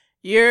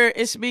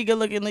It's me, good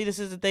looking Lee. This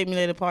is the Thank Me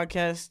Later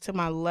podcast. To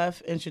my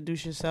left,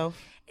 introduce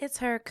yourself. It's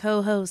her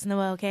co-host,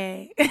 Noelle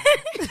K.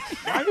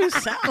 Why do you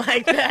sound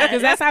like that?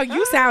 Because that's how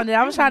you sounded.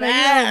 I was trying to,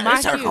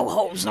 it's her cue.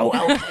 co-host,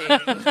 Noelle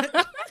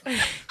K.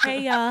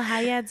 Hey, y'all. How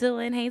y'all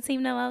doing? Hey,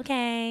 Team Noelle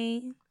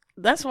K.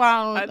 That's why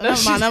I don't.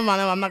 Never mind.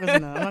 I'm not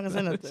gonna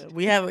say nothing.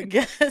 We have a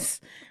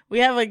guest.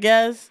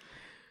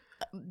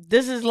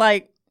 This is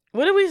like,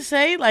 what did we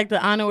say? Like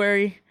the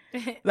honorary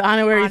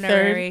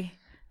third.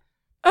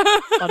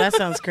 Oh, that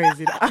sounds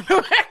crazy. The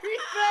honorary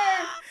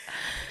third.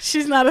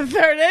 She's not a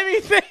third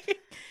anything.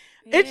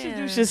 Yeah.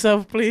 Introduce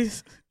yourself,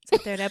 please. It's the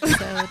third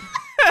episode.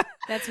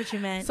 That's what you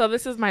meant. So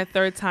this is my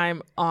third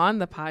time on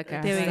the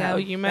podcast. There we go.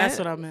 You meant? That's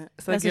what I meant.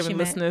 So giving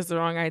listeners the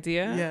wrong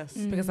idea? Yes.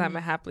 Mm-hmm. Because I'm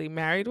a happily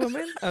married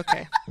woman?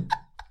 Okay.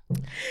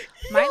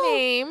 My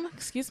name,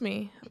 excuse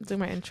me, I'm doing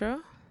my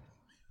intro.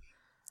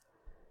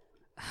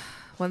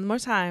 One more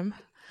time.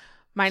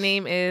 My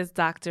name is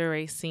Dr.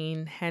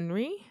 Racine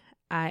Henry.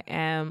 I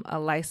am a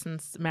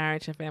licensed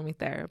marriage and family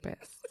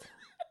therapist.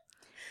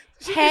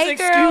 Hey,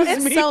 girl.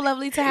 It's so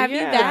lovely to have you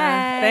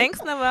back. Thanks,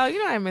 Noelle.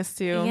 You know I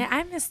missed you. Yeah,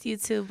 I missed you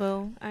too,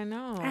 boo. I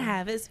know. I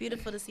have. It's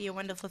beautiful to see your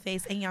wonderful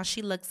face. And y'all,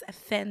 she looks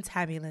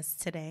fantabulous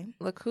today.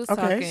 Look who's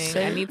talking.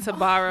 I need to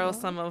borrow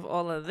some of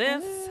all of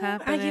this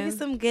happening. I'll give you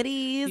some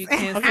goodies. You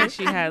can't say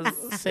she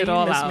has it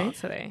all out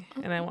today.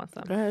 And I want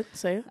some. Go ahead,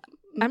 say it.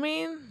 I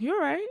mean, you're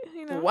right.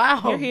 You know,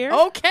 wow. You're here.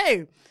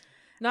 Okay.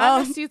 No, I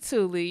miss you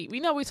too, Lee. We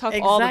know we talk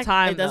all the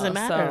time. It doesn't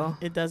matter. So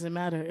it doesn't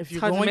matter. If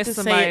you're hard going to miss to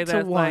somebody say it to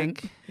that's one,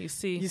 like, you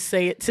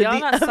say it to y'all the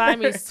not other.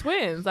 Siamese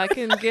twins. I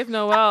can give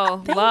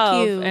Noelle Thank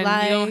love, you. and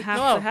Like, you don't have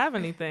no. to have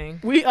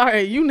anything. We are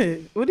a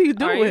unit. What are you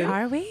doing?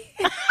 Are we?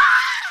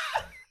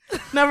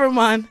 Never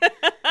mind.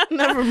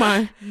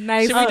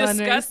 Nice. Should we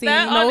discuss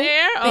that on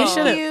air? We Oh.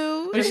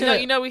 should've. We should.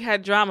 You know, we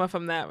had drama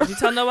from that. Did you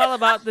tell Noelle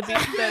about the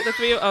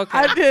three of? Okay,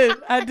 I did.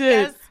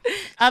 Yes,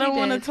 I don't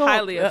want to talk.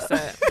 highly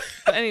upset.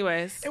 But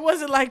anyways, It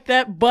wasn't like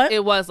that, but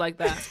it was like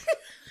that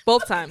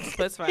both times.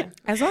 But it's fine.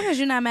 As long as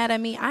you're not mad at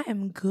me, I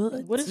am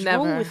good. what is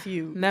Never wrong with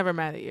you? Never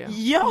mad at you.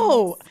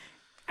 Yo,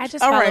 I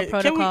just All follow right,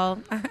 protocol.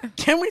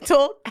 can we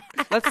talk?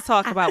 Let's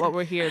talk about what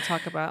we're here to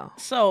talk about.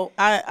 So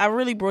I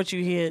really brought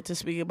you here to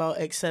speak about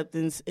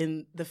acceptance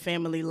in the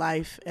family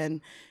life and,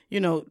 you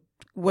know,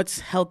 what's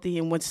healthy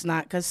and what's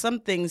not. Because some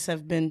things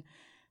have been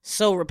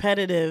so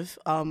repetitive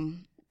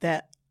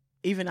that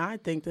even I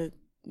think that,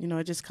 you know,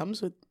 it just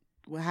comes with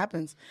what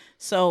happens.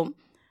 So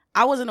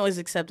I wasn't always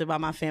accepted by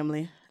my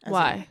family.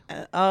 Why?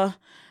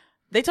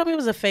 They told me it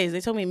was a phase. They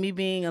told me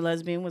being a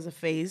lesbian was a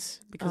phase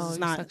because it's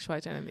your not sexual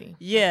identity.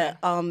 Yeah.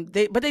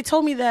 They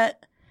told me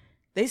that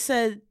they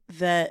said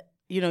that,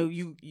 you know,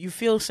 you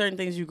feel certain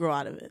things, you grow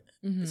out of it.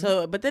 Mm-hmm.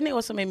 So, but then they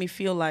also made me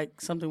feel like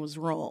something was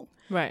wrong.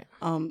 Right.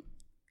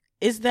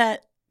 Is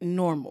that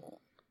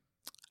normal?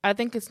 I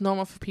think it's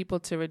normal for people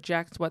to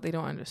reject what they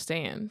don't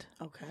understand.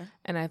 Okay.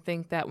 And I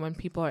think that when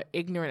people are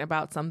ignorant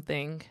about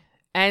something,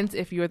 and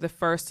if you're the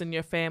first in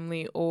your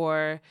family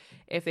or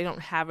if they don't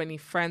have any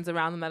friends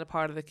around them that are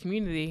part of the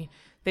community,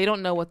 they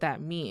don't know what that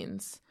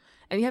means.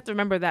 And you have to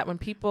remember that when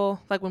people,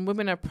 like when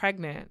women are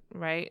pregnant,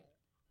 right,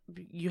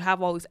 you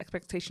have all these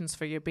expectations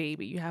for your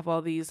baby. You have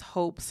all these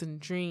hopes and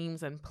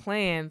dreams and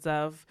plans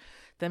of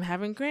them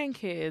having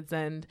grandkids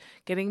and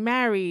getting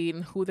married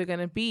and who they're going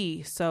to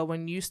be. So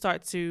when you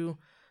start to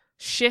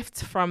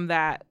shift from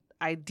that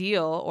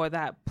ideal or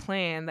that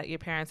plan that your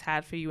parents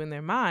had for you in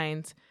their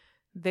minds,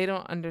 they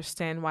don't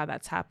understand why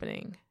that's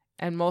happening.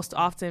 And most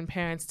often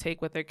parents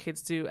take what their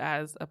kids do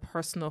as a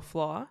personal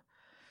flaw.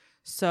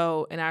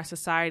 So in our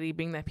society,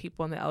 being that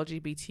people in the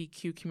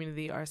LGBTQ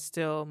community are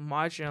still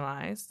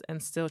marginalized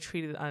and still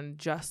treated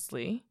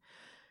unjustly,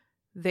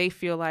 they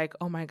feel like,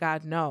 oh my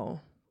God, no.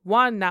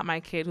 One, not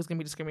my kid who's going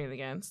to be discriminated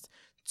against.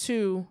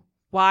 Two,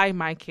 why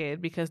my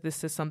kid? Because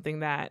this is something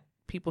that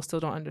people still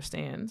don't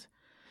understand.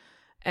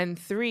 And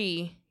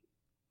three,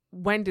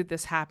 when did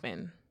this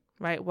happen?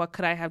 Right? What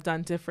could I have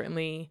done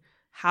differently?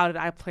 How did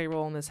I play a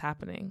role in this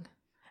happening?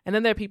 And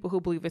then there are people who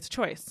believe it's a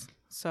choice.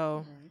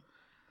 So,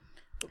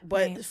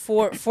 but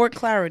for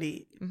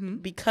clarity, mm-hmm.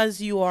 because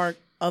you are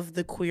of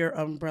the queer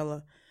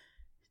umbrella,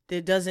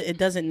 it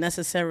doesn't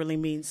necessarily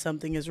mean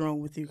something is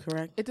wrong with you,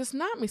 correct? It does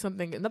not mean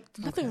something.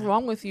 Nothing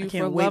wrong with you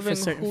for wait loving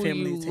for certain who you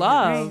families to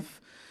love. hear.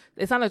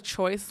 It's not a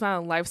choice. It's not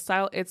a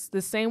lifestyle. It's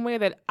the same way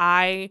that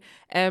I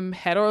am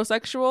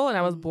heterosexual and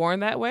I was born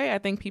that way. I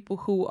think people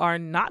who are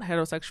not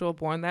heterosexual are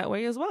born that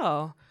way as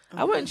well.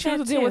 I wouldn't choose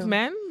to deal with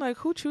men. Like,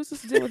 who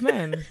chooses to deal with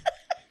men?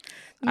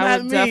 I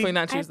would definitely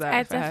not choose that.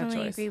 I if I had a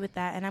definitely choice. agree with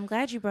that. And I'm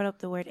glad you brought up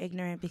the word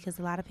ignorant because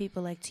a lot of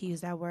people like to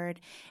use that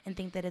word and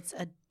think that it's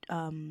a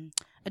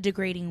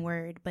degrading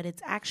word, but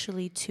it's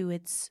actually to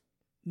its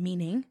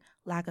meaning,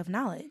 lack of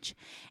knowledge.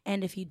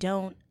 And if you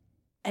don't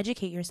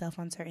educate yourself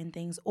on certain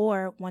things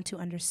or want to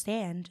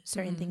understand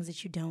certain things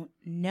that you don't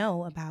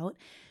know about,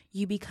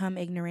 you become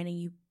ignorant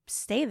and you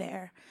stay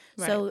there.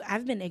 Right. So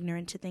I've been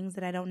ignorant to things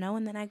that I don't know,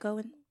 and then I go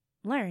and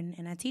learn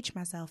and I teach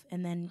myself,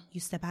 and then you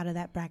step out of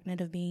that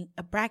bracket of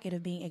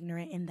being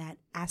ignorant in that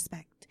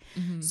aspect.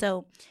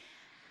 So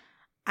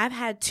I've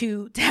had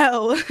to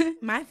tell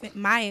my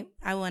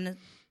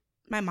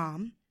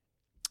mom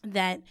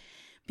that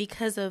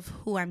because of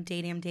who I'm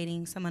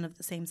dating someone of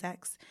the same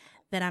sex,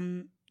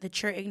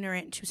 that you're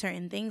ignorant to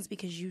certain things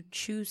because you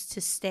choose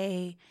to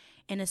stay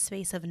in a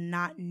space of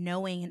not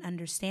knowing and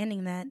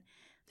understanding that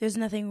there's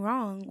nothing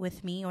wrong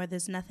with me, or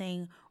there's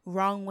nothing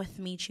wrong with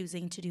me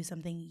choosing to do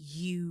something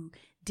you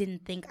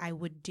didn't think I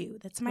would do.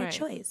 That's my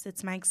choice.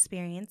 It's my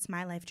experience,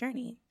 my life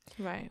journey.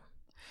 Right.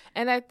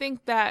 And I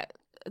think that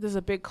there's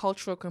a big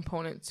cultural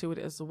component to it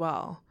as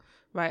well,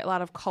 right? A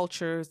lot of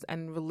cultures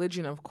and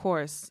religion, of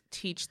course,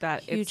 teach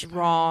that it's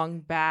wrong,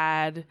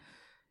 bad,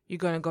 you're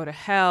going to go to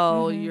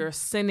hell, you're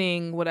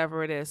sinning,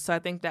 whatever it is. So I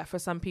think that for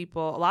some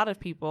people, a lot of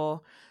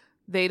people,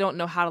 they don't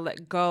know how to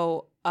let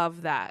go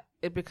of that.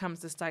 It becomes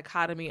this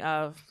dichotomy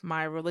of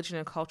my religion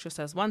and culture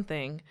says one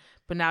thing,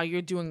 but now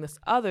you're doing this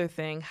other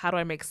thing. How do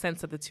I make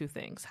sense of the two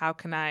things? How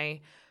can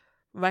I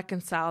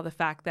reconcile the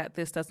fact that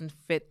this doesn't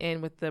fit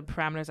in with the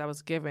parameters I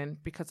was given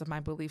because of my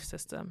belief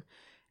system?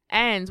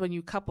 And when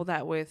you couple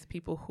that with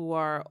people who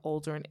are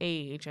older in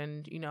age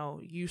and, you know,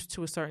 used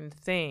to a certain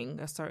thing,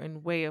 a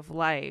certain way of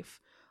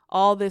life,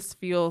 all this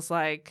feels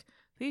like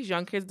these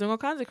young kids doing all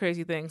kinds of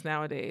crazy things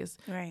nowadays.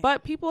 Right.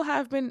 But people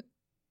have been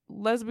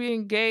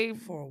lesbian, gay,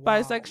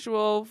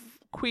 bisexual,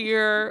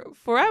 queer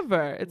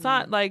forever. It's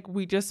not like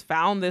we just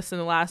found this in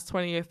the last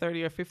 20 or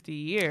 30 or 50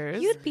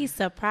 years. You'd be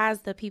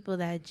surprised the people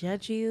that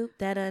judge you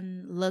that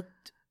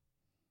looked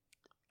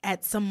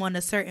at someone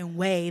a certain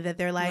way that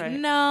they're like,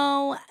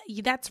 no,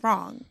 that's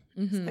wrong.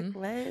 It's like,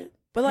 what?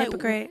 But like,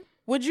 hypocrite.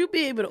 Would you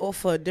be able to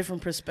offer a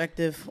different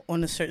perspective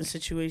on a certain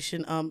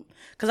situation?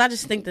 Because I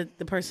just think that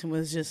the person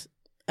was just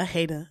a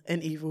hater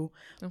and evil.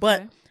 Okay.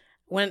 But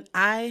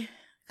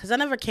because I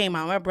never came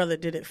out, my brother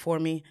did it for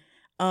me.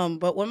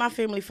 But when my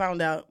family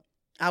found out,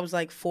 I was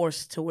like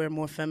forced to wear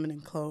more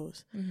feminine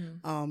clothes.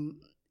 And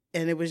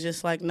it was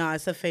just like, nah,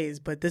 it's a phase,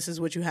 but this is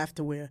what you have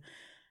to wear.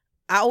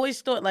 I always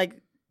thought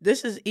like,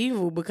 this is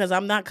evil because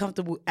I'm not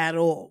comfortable at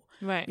all.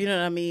 Right. You know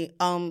what I mean?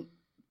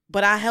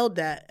 But I held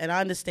that, and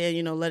I understand,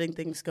 you know, letting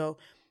things go.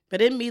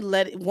 But in me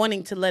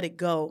wanting to let it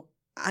go,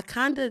 I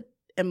kind of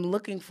am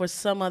looking for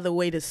some other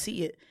way to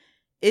see it.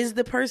 Is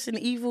the person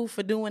evil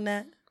for doing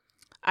that?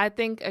 I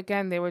think,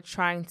 again, they were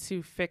trying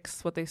to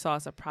fix what they saw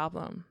as a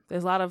problem.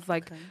 There's a lot of,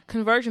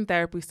 conversion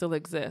therapy still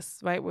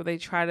exists, right, where they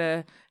try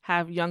to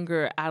have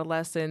younger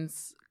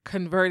adolescents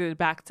converted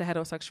back to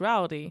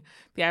heterosexuality.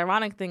 The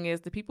ironic thing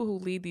is the people who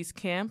lead these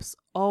camps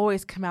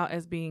always come out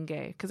as being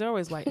gay because they're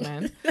always white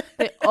men.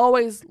 They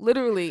always,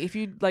 literally, if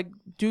you,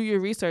 do your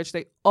research,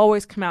 they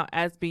always come out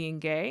as being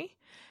gay,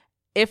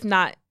 if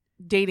not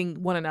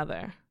dating one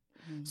another.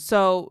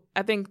 So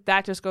I think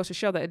that just goes to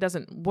show that it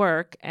doesn't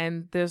work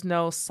and there's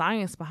no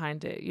science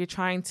behind it. You're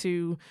trying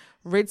to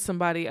rid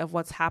somebody of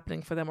what's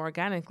happening for them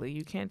organically.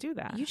 You can't do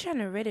that. You're trying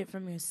to rid it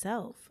from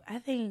yourself. I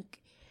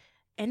think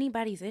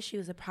anybody's issue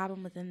is a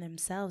problem within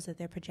themselves that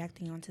they're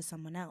projecting onto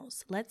someone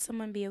else. Let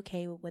someone be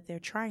okay with what they're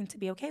trying to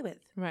be okay with.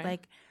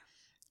 Right.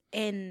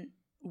 And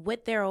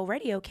what they're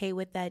already okay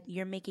with, that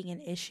you're making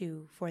an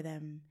issue for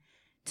them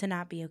to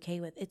not be okay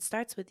with. It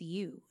starts with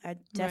you. I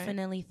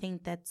definitely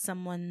think that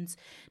someone's,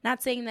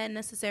 not saying that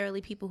necessarily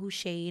people who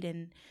shade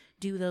and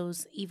do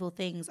those evil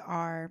things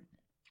are,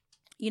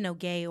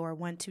 gay or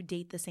want to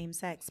date the same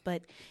sex,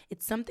 but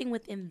it's something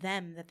within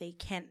them that they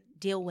can't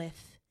deal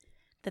with,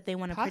 that they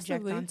want to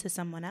project onto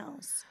someone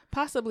else.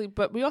 Possibly,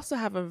 but we also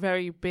have a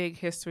very big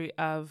history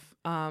of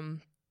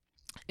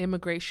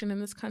immigration in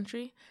this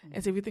country.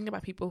 And so if you think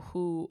about people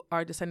who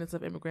are descendants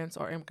of immigrants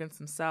or immigrants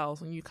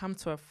themselves, when you come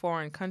to a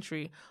foreign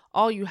country,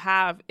 all you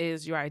have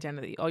is your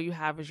identity. All you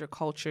have is your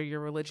culture, your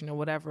religion, or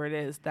whatever it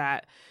is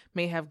that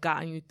may have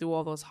gotten you through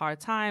all those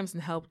hard times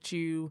and helped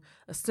you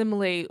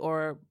assimilate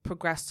or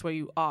progress to where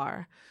you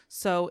are.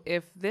 So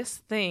if this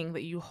thing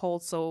that you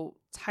hold so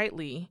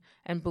tightly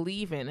and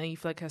believe in and you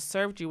feel like has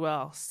served you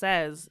well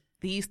says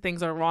these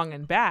things are wrong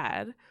and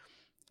bad,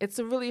 it's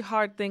a really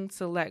hard thing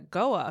to let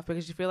go of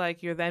because you feel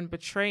like you're then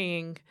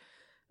betraying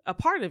a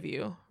part of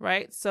you,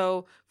 right?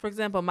 So, for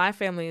example, my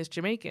family is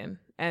Jamaican,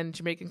 and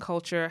Jamaican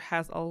culture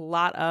has a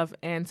lot of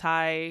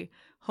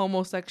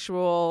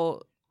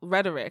anti-homosexual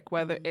rhetoric,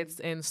 whether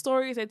it's in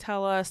stories they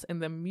tell us, in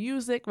the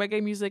music.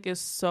 Reggae music is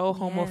so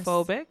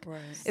homophobic.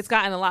 Right. It's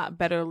gotten a lot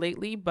better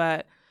lately,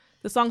 but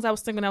the songs I was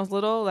singing when I was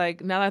little,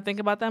 now that I think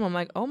about them, I'm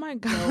like, oh my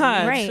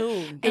God. Right.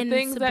 The and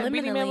things that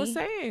Beenie Man was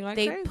saying.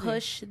 They crazy.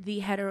 Push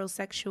the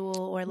heterosexual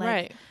or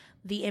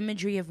the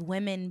imagery of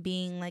women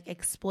being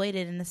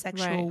exploited in a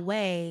sexual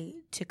way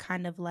to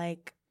kind of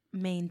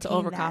maintain to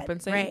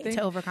overcompensate. That. Right.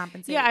 To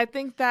overcompensate. Yeah, I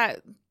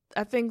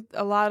think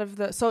a lot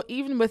of so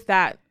even with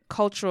that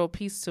cultural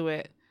piece to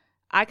it,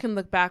 I can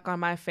look back on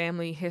my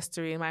family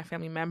history and my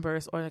family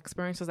members or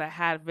experiences I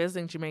had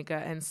visiting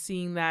Jamaica and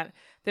seeing that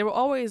there were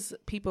always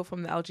people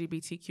from the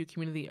LGBTQ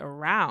community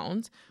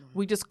around. Mm-hmm.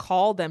 We just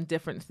called them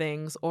different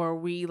things, or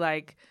we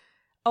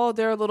oh,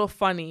 they're a little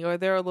funny or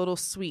they're a little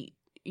sweet,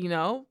 That's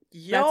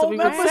what we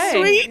would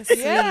say. Sweet?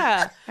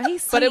 Yeah.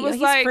 He's sweet, but it was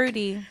he's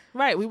fruity.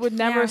 Right. We would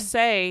never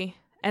say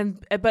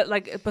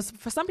But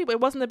for some people, it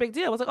wasn't a big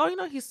deal. It was like,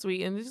 oh, he's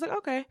sweet. And it's just like,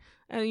 okay.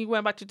 And you went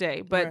about your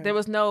day. But there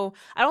was I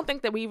don't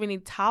think that we even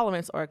need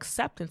tolerance or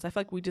acceptance. I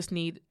feel like we just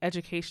need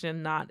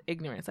education, not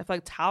ignorance. I feel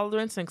like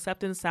tolerance and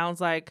acceptance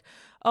sounds like,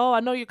 oh,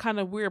 I know you're kind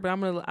of weird, but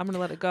I'm gonna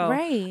let it go.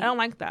 Right. I don't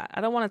like that.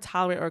 I don't want to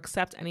tolerate or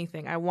accept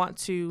anything. I want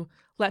to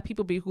let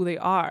people be who they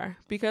are.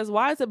 Because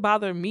why does it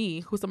bother me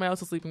who somebody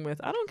else is sleeping with?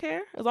 I don't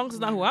care. As long as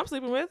it's not who I'm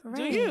sleeping with,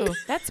 do you?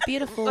 That's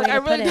beautiful. Like, I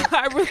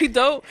really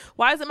don't.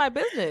 Why is it my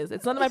business?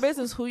 It's none of my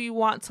business who you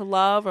want to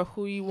love or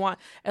who you want.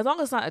 As long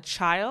as it's not a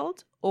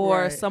child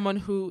or someone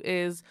who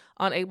is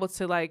unable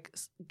to like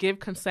give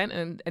consent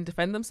and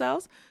defend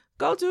themselves,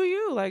 go do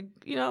you. Like,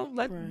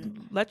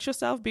 let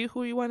yourself be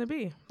who you want to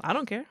be. I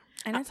don't care.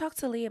 And I talk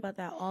to Lee about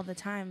that all the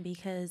time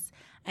because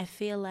I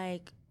feel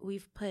like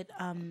we've put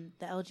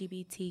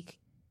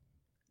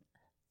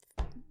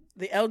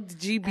the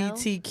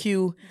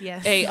LGBTQ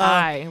yes.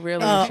 AI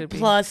really should be.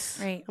 Plus.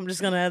 Right. I'm just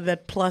going to add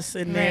that plus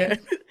in there.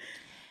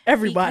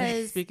 Everybody.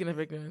 Because, speaking of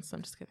ignorance,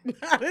 I'm just kidding.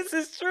 This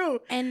is true.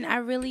 And I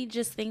really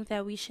just think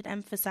that we should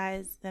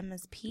emphasize them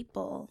as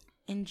people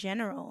in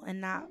general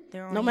and not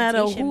their own. No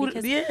matter who.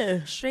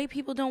 Because straight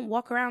people don't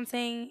walk around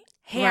saying,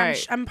 hey,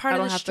 Right. I'm part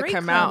of the straight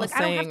club. Like,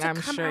 I don't have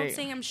to come out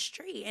saying I'm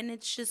straight. And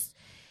it's just,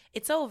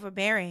 it's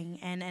overbearing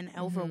and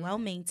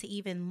overwhelming to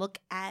even look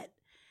at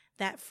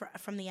that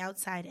from the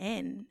outside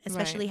in,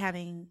 especially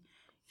having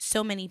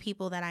so many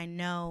people that I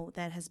know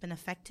that has been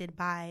affected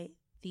by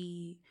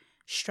the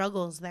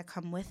struggles that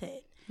come with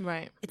it.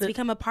 Right. It's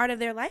become a part of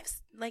their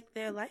life, like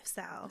their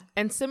lifestyle.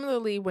 And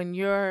similarly, when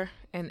you're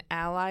an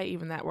ally,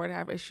 even that word I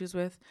have issues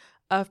with,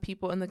 of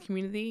people in the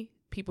community,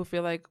 people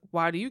feel like,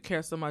 why do you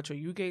care so much? Are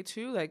you gay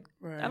too? Like,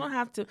 I don't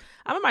have to.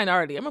 I'm a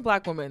minority. I'm a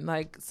Black woman.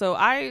 Like, so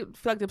I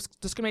feel like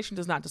discrimination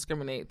does not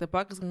discriminate. The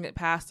buck is going to get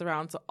passed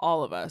around to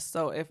all of us.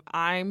 So if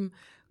I'm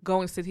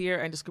going to sit here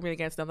and discriminate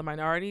against another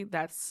minority,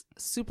 that's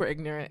super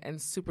ignorant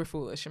and super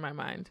foolish in my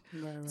mind.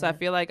 Right. So I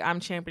feel like I'm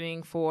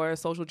championing for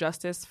social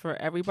justice for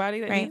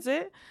everybody that needs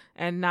it,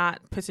 and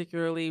not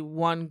particularly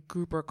one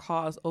group or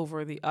cause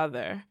over the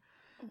other.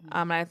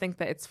 And I think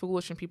that it's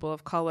foolish when people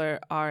of color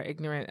are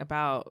ignorant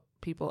about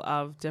people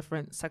of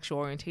different sexual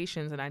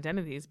orientations and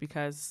identities,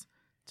 because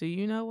do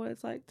you know what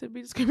it's like to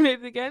be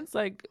discriminated against?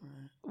 Like,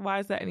 why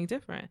is that any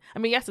different? I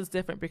mean, yes, it's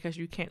different because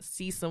you can't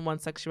see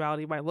someone's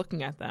sexuality by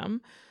looking at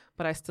them,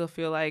 but I still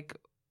feel like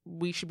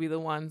we should be the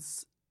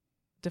ones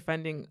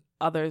defending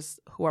others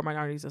who are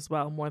minorities as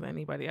well, more than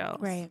anybody else.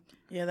 Right.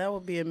 Yeah, that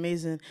would be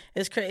amazing.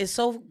 It's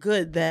so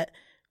good that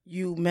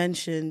you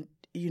mentioned,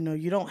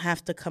 you don't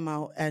have to come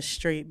out as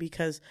straight,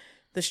 because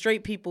the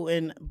straight people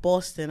in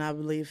Boston, I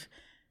believe,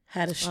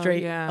 had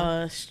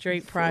a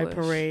straight pride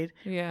parade.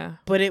 Yeah.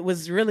 But it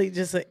was really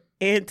just an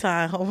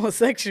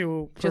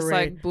anti-homosexual parade. Just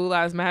like Blue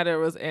Lives Matter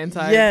was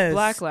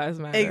anti-Black Lives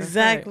Matter.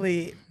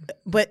 Exactly. Right.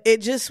 But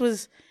it just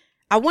was,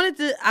 at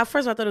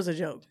first I thought it was a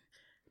joke.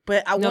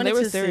 But I wanted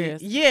to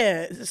serious. see,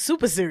 yeah,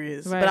 super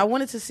serious. Right. But I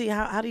wanted to see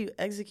how do you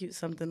execute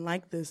something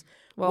like this?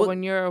 Well,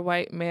 when you're a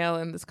white male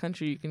in this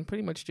country, you can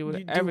pretty much do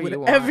whatever you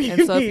want.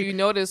 And so if you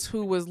notice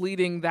who was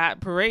leading that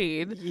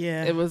parade,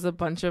 it was a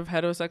bunch of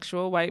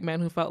heterosexual white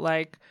men who felt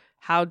like,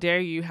 how dare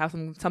you have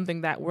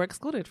something that we're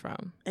excluded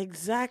from?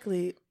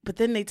 Exactly. But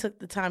then they took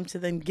the time to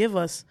then give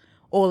us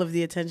all of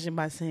the attention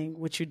by saying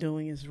what you're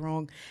doing is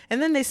wrong.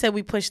 And then they said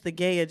we pushed the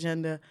gay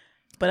agenda.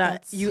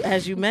 But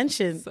as you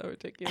mentioned, so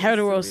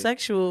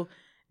heterosexual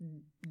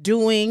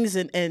doings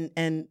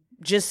and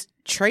just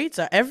traits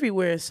are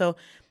everywhere. So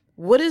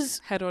what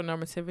is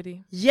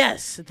heteronormativity?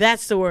 Yes,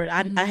 that's the word.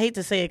 I hate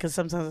to say it because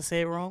sometimes I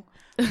say it wrong,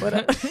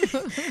 but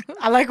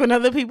I like when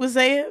other people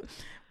say it.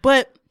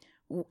 But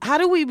how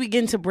do we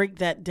begin to break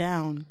that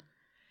down?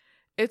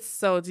 It's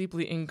so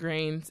deeply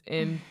ingrained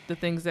in the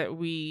things that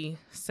we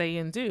say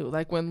and do.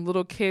 Like when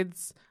little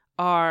kids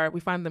we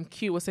find them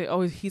cute, we'll say,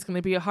 oh, he's going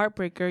to be a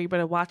heartbreaker, you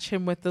better watch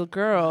him with the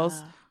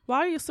girls. Why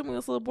are you assuming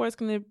this little boy is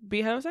going to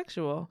be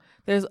heterosexual?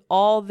 There's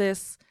all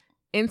this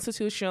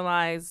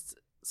institutionalized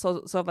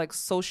sort of like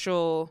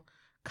social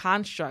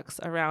constructs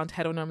around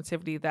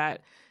heteronormativity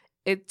that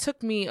it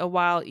took me a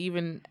while,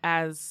 even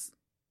as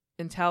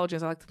intelligent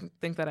as I like to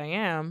think that I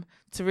am,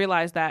 to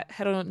realize that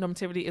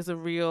heteronormativity is a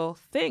real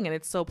thing and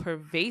it's so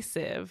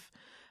pervasive.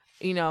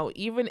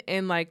 Even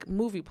in like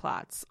movie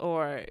plots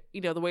or,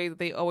 the way that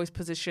they always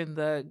position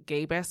the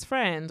gay best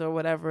friend or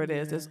whatever it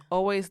is, there's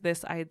always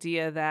this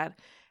idea that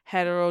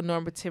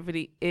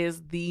heteronormativity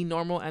is the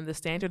normal and the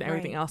standard.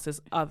 Everything else is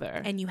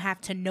other. And you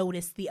have to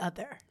notice the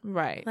other.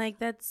 Right. Like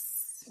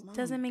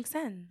doesn't make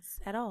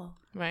sense at all.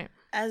 Right.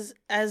 As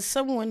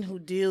someone who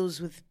deals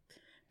with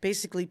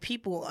basically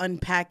people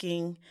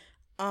unpacking,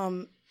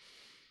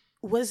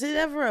 was it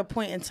ever a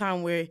point in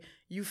time where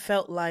you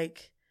felt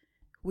like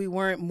we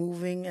weren't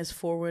moving as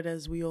forward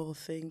as we all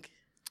think?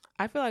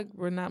 I feel like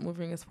we're not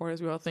moving as forward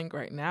as we all think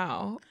right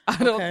now. I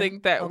don't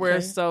think that we're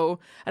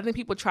I think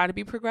people try to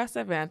be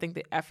progressive, and I think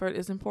the effort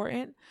is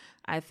important.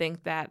 I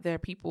think that there are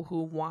people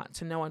who want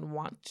to know and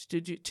want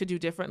to do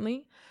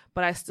differently,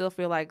 but I still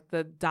feel like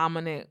the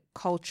dominant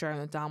culture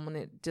and the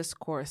dominant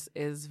discourse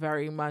is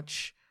very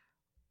much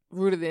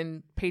rooted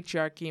in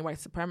patriarchy and white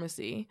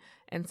supremacy.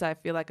 And so I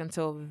feel like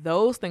until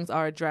those things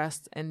are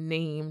addressed and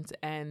named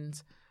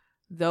and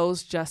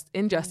those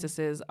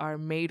injustices are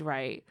made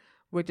right,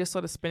 we're just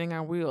sort of spinning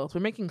our wheels.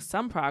 We're making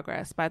some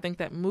progress, but I think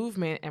that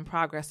movement and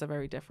progress are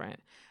very different.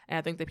 And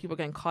I think that people are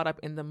getting caught up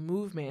in the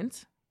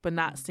movement, but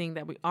not seeing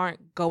that we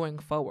aren't going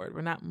forward.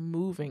 We're not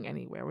moving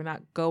anywhere. We're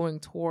not going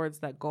towards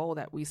that goal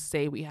that we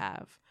say we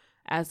have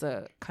as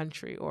a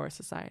country or a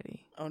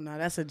society. Oh, no,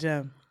 that's a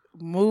gem.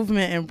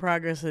 Movement and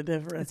progress are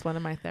different. It's one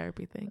of my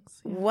therapy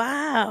things. Yeah.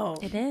 Wow.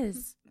 It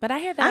is. But I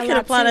hear that I can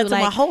apply that to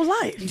my whole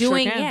life.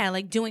 Doing, sure can. yeah,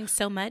 like doing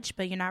so much,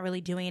 but you're not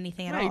really doing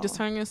anything at all. You're just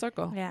turning in a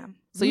circle. Yeah.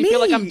 So you feel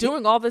like I'm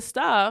doing all this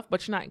stuff,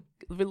 but you're not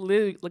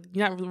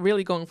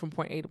really going from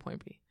point A to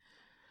point B.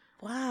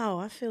 Wow,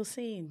 I feel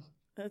seen.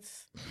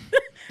 That's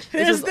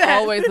this is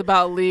always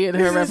about Lee and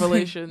her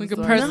revelations. Like a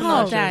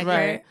personal attack,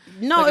 right?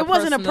 No, like it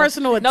wasn't a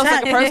personal attack. No, it's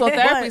like a personal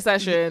therapy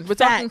session. We're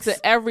talking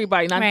to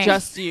everybody, not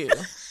just you.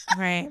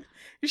 Right.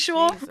 You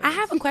sure? Jesus. I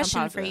have a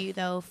question for you,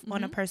 though,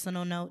 on a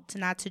personal note,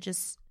 not to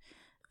just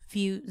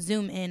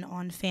zoom in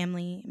on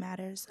family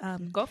matters.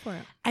 Go for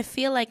it. I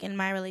feel like in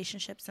my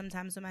relationship,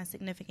 sometimes with my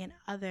significant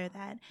other,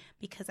 that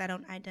because I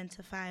don't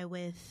identify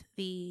with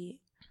the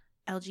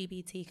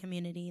LGBT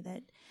community,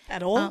 that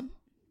at all.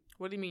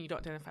 What do you mean you don't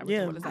identify with?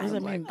 Yeah, what does that what does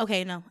look that like? mean?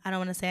 Okay, no, I don't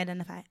want to say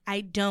identify.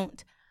 I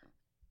don't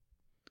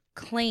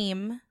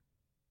claim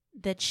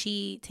that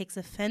she takes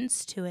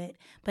offense to it,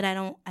 but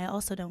I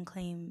also don't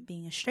claim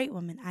being a straight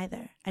woman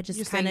either. I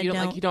just kind of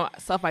don't. You don't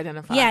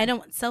self-identify. Yeah, I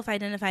don't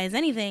self-identify as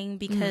anything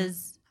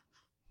because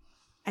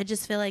I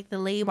just feel like the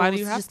labels Why do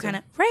you have just to? kind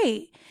of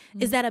right.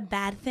 Is that a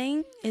bad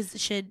thing?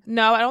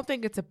 No, I don't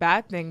think it's a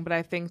bad thing, but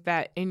I think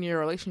that in your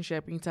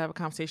relationship, you need to have a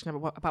conversation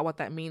about what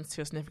that means to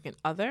your significant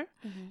other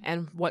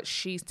and what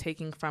she's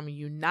taking from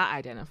you not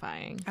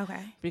identifying.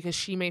 Okay. Because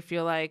she may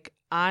feel like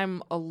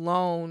I'm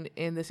alone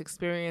in this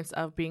experience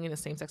of being in a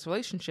same-sex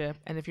relationship,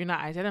 and if you're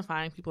not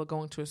identifying, people are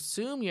going to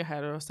assume you're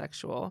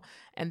heterosexual,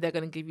 and they're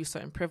going to give you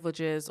certain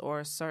privileges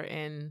or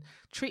certain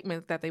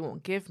treatment that they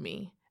won't give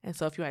me. And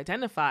so if you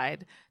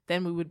identified,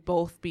 then we would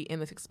both be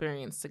in this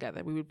experience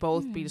together. We would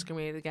both be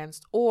discriminated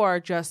against, or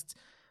just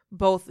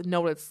both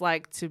know what it's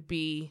like to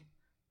be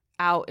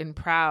out and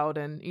proud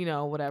and,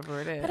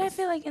 whatever it is. But I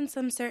feel like in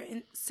some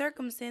certain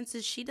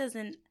circumstances, she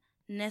doesn't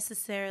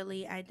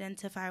necessarily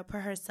identify or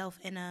put herself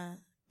in a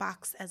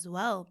box as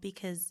well,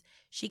 because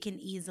she can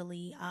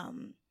easily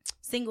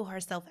single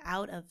herself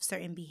out of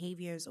certain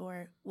behaviors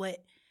or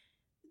what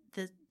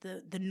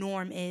the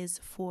norm is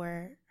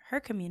for her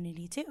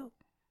community too.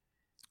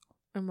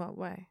 In what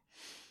way?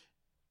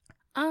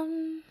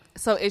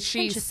 So is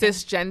she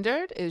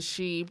cisgendered? Is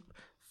she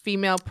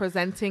female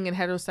presenting and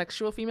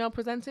heterosexual female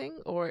presenting?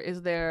 Or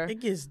is there...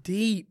 It gets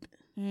deep.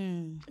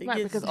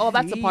 Right, because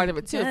that's a part of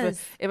it too.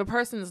 Yes. If a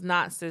person is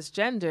not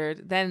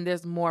cisgendered, then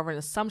there's more of an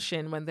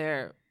assumption when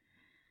they're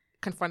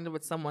confronted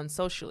with someone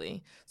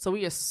socially. So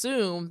we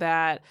assume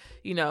that,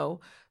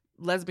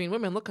 lesbian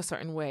women look a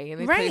certain way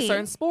and they play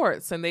certain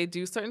sports and they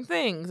do certain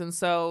things. And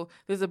so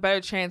there's a better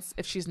chance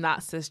if she's not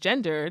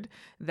cisgendered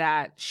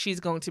that she's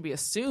going to be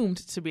assumed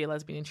to be a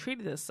lesbian and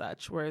treated as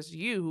such. Whereas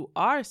you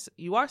are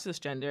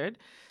cisgendered,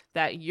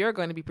 that you're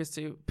going to be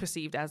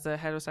perceived as a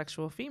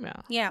heterosexual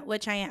female. Yeah,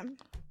 which I am.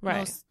 Right.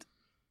 Most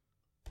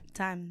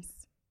times.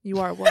 You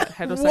are what?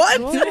 Heterosexual?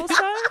 What? Most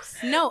times?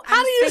 No.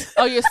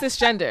 Oh, you're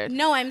cisgendered.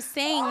 No, I'm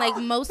saying like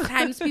most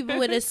times people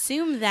would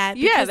assume that.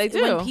 Yeah, they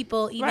do. When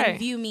people even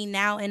view me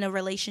now in a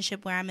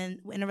relationship where I'm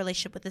in a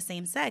relationship with the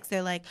same sex,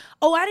 they're like,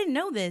 "Oh, I didn't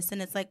know this,"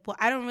 and it's like, "Well,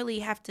 I don't really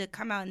have to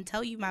come out and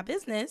tell you my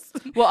business."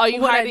 Well, are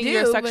you hiding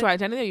your sexual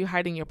identity, or are you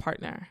hiding your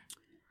partner?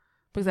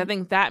 Because I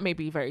think that may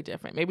be very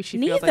different. Maybe she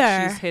feels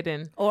like she's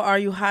hidden. Or are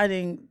you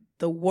hiding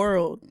the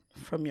world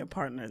from your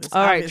partner?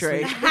 All right,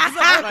 Drake. Get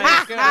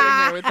out of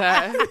here with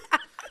that.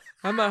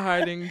 I'm not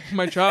hiding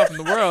my child from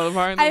the world.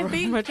 I'm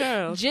hiding my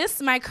child.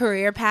 Just my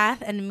career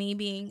path and me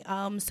being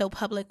so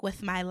public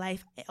with my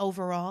life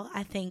overall,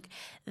 I think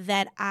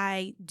that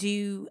I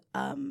do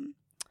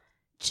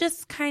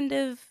just kind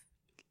of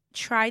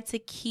try to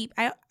keep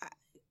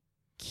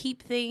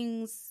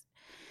things.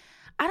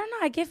 I don't know.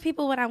 I give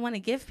people what I want to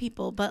give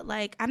people, but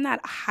like I'm not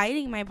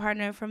hiding my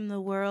partner from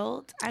the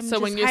world. So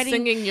when you're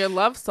singing your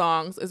love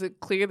songs, is it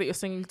clear that you're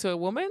singing to a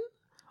woman?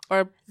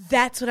 Or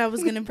that's what I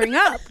was going to bring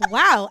up.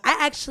 Wow. I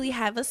actually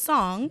have a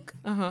song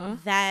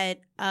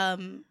that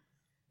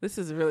this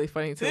is really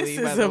funny to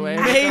Lee, by the way.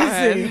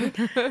 Amazing.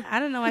 I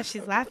don't know why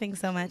she's laughing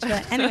so much,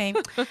 but anyway,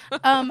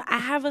 I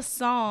have a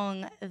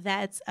song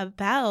that's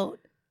about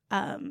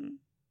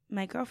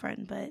my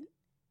girlfriend, but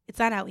it's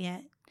not out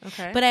yet.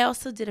 Okay. But I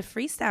also did a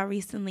freestyle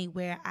recently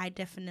where I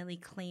definitely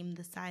claimed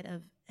the side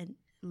of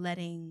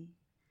letting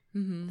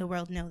the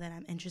world know that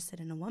I'm interested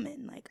in a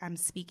woman. Like I'm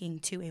speaking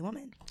to a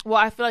woman. Well,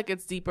 I feel like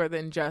it's deeper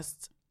than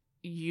just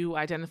you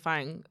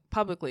identifying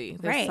publicly.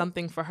 There's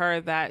something for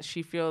her that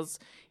she feels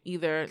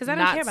either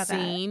not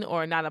seen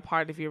or not a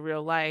part of your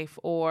real life,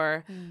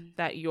 or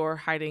that you're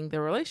hiding the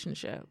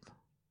relationship.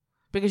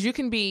 Because you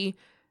can be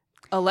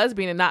a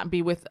lesbian and not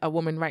be with a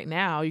woman right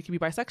now. You could be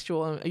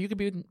bisexual, and you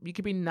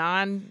could be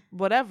non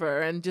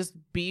whatever, and just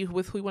be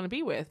with who you want to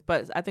be with.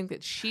 But I think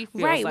that she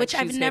feels right, like which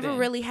I've never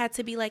really had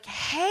to be like,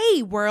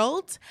 hey,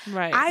 world,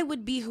 right. I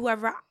would be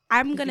whoever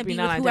I'm going to be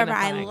with whoever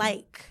I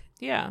like.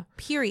 Yeah.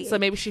 Period. So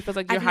maybe she feels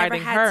like you're I've never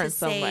hiding had her to in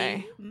some say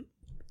way.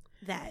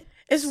 That.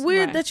 It's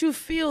weird Right. that you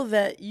feel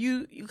that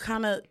you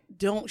kind of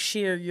don't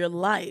share your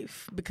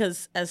life,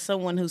 because as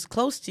someone who's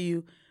close to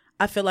you,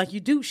 I feel like you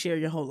do share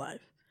your whole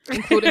life.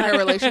 Including her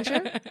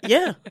relationship?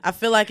 Yeah. I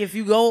feel like if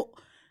you go,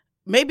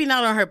 maybe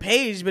not on her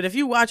page, but if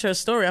you watch her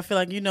story, I feel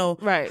like you know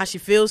Right. how she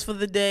feels for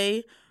the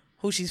day,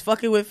 who she's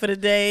fucking with for the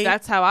day.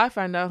 That's how I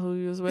find out who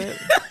he was with.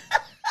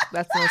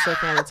 That's no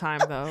certain at the time,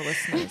 though,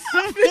 listeners.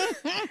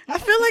 I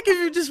feel like if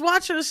you just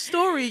watch her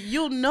story,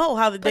 you'll know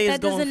how the day is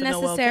That going doesn't for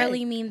Noel necessarily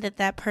K. mean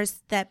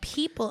that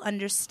people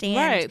understand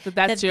Right,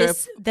 that's your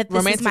this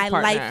romantic is my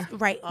partner. life,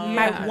 right?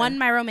 Yeah.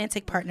 My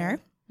romantic partner,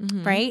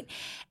 right?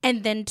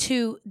 And then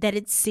 2, that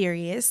it's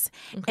serious,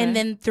 Okay. and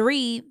then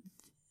 3,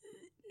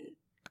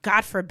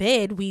 God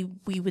forbid we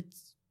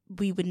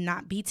would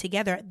not be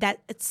together.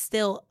 That it's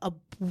still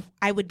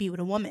I would be with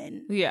a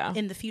woman, Yeah.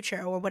 in the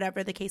future or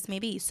whatever the case may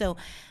be. So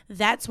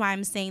that's why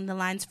I'm saying the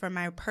lines for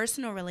my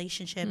personal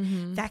relationship,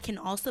 that can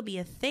also be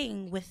a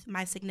thing with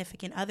my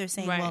significant other,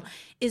 saying, Right. well,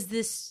 is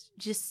this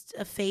just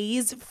a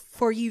phase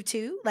for you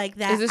too? Like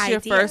that. Is this your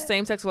first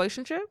same-sex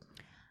relationship?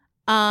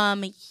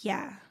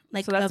 Yeah.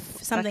 Like So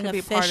that's- something that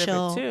could be part of it,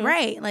 official, too.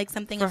 right? Like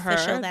something For her,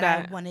 official that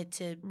I that- wanted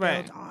to build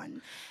Right.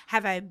 on.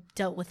 Have I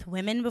dealt with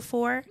women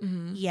before?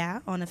 Yeah,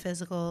 on a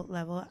physical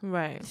level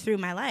Right. through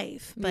my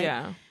life, but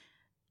yeah.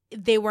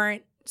 they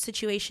weren't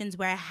situations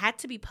where I had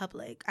to be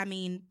public. I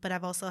mean, but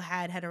I've also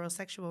had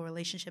heterosexual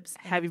relationships.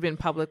 and- Have you been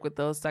public with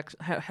those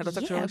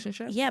heterosexual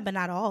relationships? Yeah, but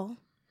not all.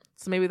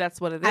 So maybe that's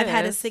what it is. I've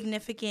had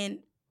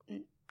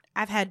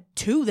I've had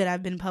 2 that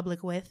I've been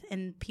public with,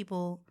 and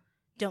people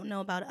don't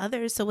know about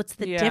others. So what's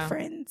the Yeah.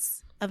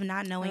 difference of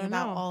not knowing I don't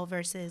about know. all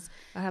versus,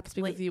 I have to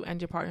speak Wait. with you and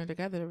your partner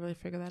together to really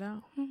figure that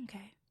out.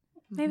 okay,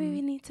 maybe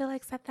we need to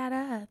like set that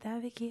up. That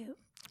would be cute.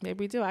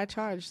 Maybe we do. I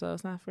charge, so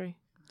it's not free.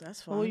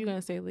 That's fine. What were you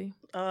gonna say, Lee?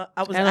 I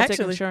was I don't take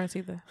actually. insurance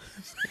either.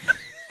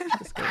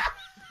 Just kidding.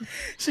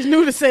 She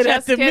knew to say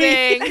Just that to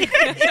kidding. me.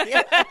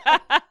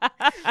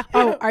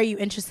 Oh, are you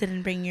interested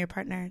in bringing your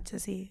partner to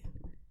see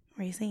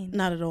where you seen?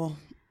 Not at all.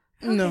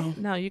 No.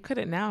 No, you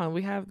couldn't now.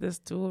 We have this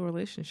dual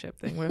relationship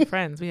thing. We're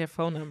friends. We have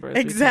phone numbers.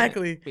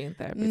 Exactly. We can't be in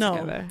therapy No.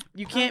 together.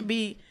 You can't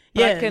be.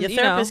 But I Yeah, can, your you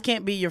know- therapist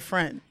can't be your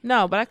friend.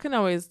 No, but I can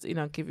always,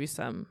 give you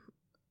some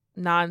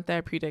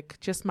non-therapeutic,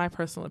 just my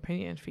personal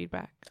opinion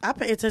feedback. I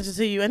pay attention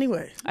to you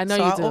anyway. I know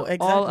So you do.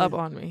 exactly. All up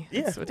on me.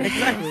 Yeah, It's ridiculous.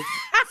 exactly.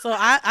 So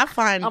I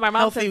find Oh, my mom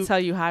healthy. said to tell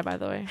you hi, by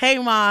the way. Hey,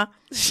 Ma.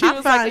 She I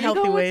was find like, are you healthy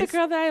going ways. with the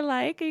girl that I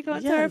like? Are you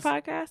going to her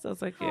podcast? I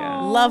was like, yeah.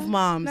 Aw. Love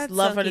moms. That's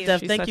Love so her to cute. death.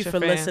 She's Thank such you a for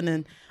fan.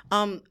 listening.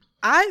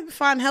 I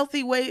find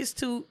healthy ways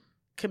to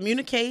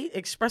communicate,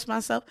 express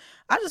myself.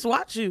 I just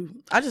watch you.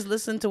 I just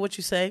listen to what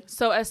you say.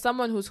 So as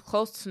someone who's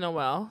close to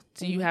Noelle,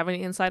 do Mm-hmm. you have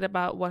any insight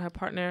about what her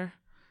partner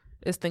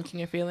is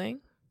thinking or feeling?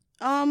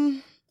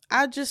 I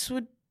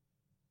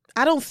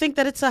don't think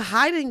that it's a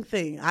hiding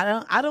thing.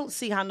 I don't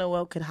see how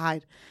Noelle could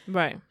hide.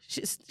 Right.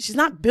 She's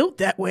not built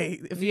that way.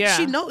 Yeah.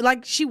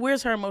 She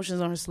wears her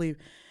emotions on her sleeve.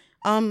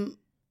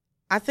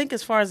 I think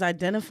as far as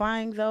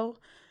identifying though,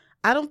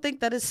 I don't think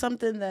that it's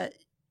something that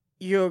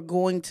you're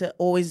going to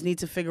always need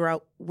to figure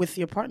out with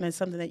your partner. It's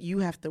something that you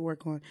have to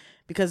work on,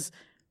 because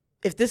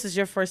if this is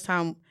your first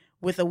time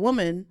with a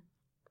woman,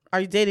 are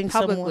you dating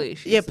Publicly, someone?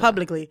 she Yeah, said.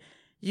 publicly.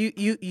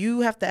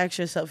 You have to ask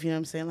yourself, you know what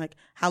I'm saying? Like,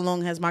 how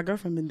long has my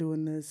girlfriend been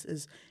doing this?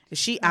 Is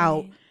she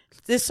out? Right.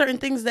 There's certain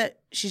things that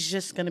she's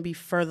just going to be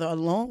further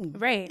along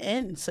Right.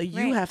 in. So you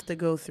Right. have to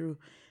go through.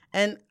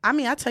 And I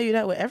mean, I tell you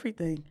that with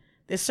everything.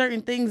 There's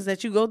certain things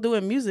that you go through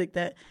in music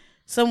that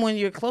someone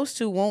you're close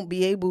to won't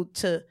be able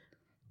to,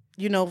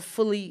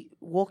 fully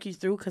walk you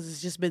through, because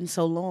it's just been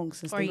so long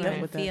since Or they you dealt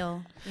can with that.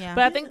 feel. Yeah.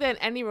 But I think that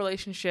in any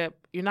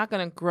relationship, you're not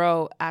going to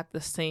grow at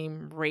the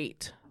same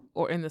rate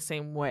or in the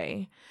same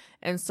way.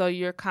 And so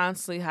you're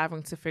constantly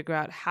having to figure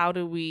out, how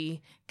do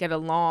we get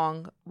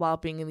along while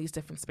being in these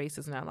different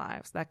spaces in our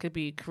lives? That could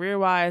be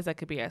career-wise, that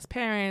could be as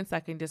parents,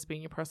 that can just be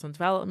in your personal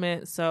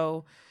development.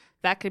 So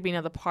that could be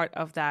another part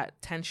of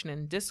that tension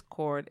and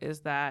discord, is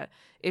that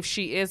if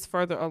she is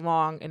further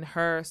along in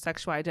her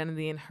sexual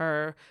identity and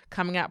her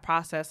coming out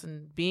process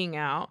and being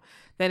out,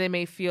 then it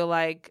may feel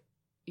like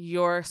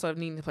you're sort of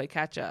needing to play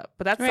catch up.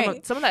 But that's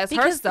Right. some of that is her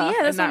Because, stuff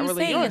yeah, that's and not what I'm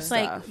really saying. your It's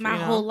stuff. like my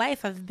whole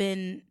life I've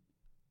been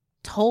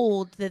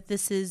told that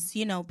this is,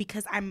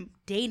 because I'm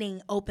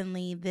dating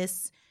openly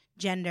this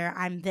gender,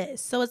 I'm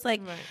this. So it's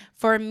like, Right.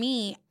 for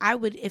me, I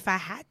would, if I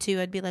had to,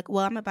 I'd be like,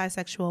 well, I'm a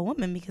bisexual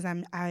woman because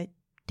I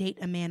date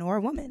a man or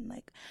a woman.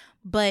 Like,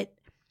 but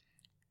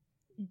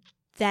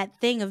that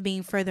thing of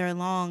being further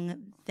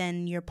along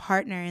than your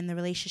partner in the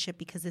relationship,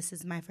 because this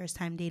is my first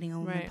time dating a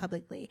woman Right.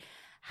 publicly.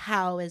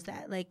 How is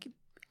that? Like,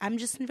 I'm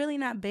just really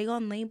not big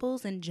on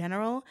labels in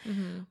general,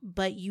 Mm-hmm.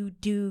 but you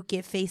do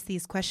get faced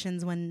these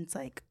questions when it's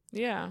like,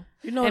 Yeah.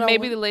 You know, and what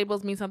maybe the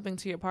labels mean something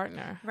to your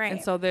partner. Right.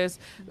 And so there's,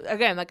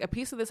 again, like a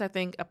piece of this, I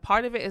think a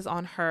part of it is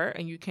on her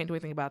and you can't do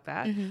anything about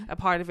that. A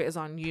part of it is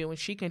on you and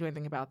she can't do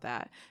anything about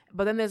that.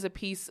 But then there's a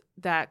piece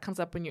that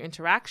comes up in your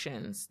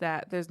interactions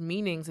that there's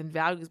meanings and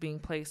values being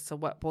placed to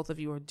what both of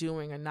you are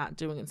doing or not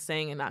doing and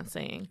saying and not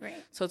saying.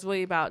 Right. So it's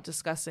really about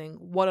discussing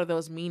what are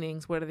those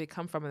meanings, where do they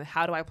come from, and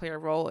how do I play a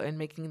role in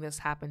making this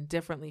happen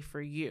differently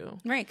for you?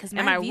 Right, because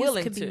Am my I views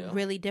willing could be to?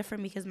 really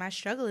different because my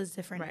struggle is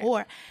different.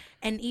 Right.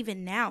 And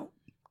even now,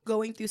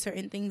 going through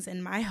certain things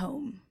in my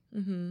home,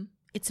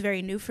 it's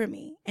very new for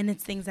me. And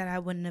it's things that I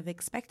wouldn't have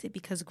expected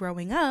because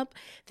growing up,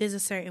 there's a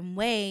certain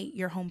way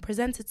your home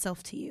presents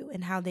itself to you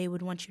and how they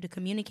would want you to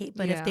communicate.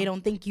 But if they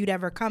don't think you'd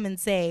ever come and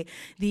say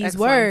these X,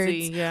 words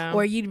Y, Z,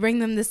 or you'd bring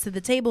them this to the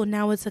table,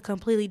 now it's a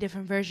completely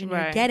different version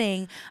you're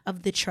getting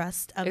of the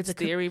trust of it's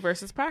theory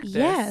versus practice.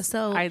 Yeah,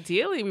 so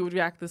ideally we would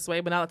react this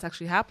way, but now it's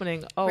actually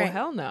happening. Oh,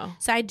 hell no.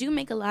 So I do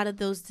make a lot of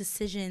those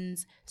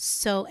decisions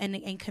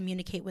and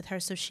communicate with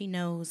her so she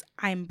knows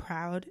I'm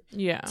proud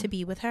to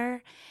be with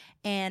her.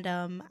 And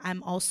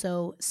I'm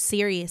also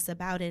serious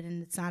about it,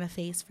 and it's not a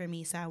phase for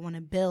me. So I want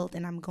to build,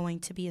 and I'm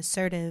going to be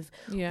assertive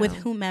with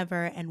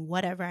whomever and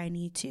whatever I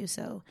need to.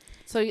 So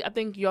I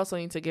think you also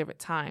need to give it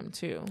time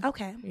too.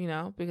 Okay. You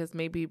know, because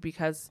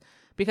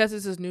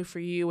this is new for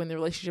you and the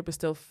relationship is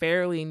still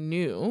fairly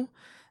new,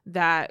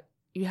 that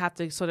you have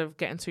to sort of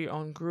get into your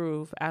own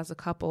groove as a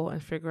couple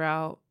and figure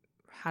out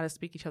how to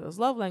speak each other's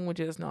love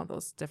languages and all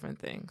those different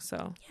things.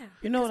 So yeah,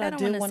 you know what I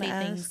did want to say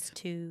ask? Things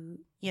to,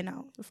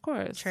 of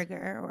course,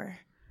 trigger or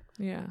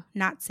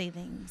not say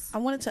things. I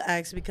wanted to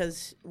ask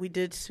because we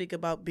did speak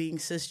about being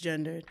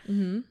cisgendered.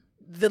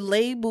 The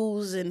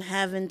labels and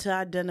having to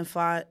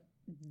identify.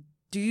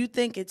 Do you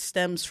think it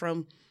stems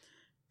from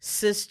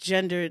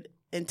cisgendered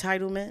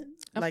entitlement?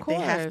 Of like course.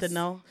 They have to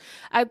know?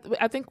 I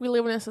think we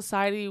live in a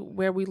society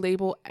where we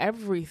label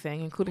everything,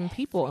 including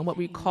people, and what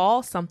we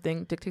call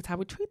something dictates how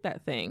we treat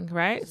that thing,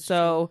 right?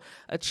 So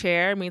a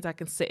chair means I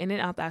can sit in it. I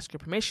don't have to ask your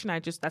permission.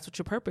 That's what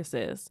your purpose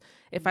is.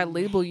 If I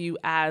label you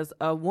as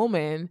a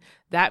woman,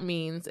 that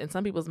means in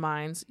some people's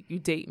minds, you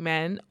date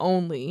men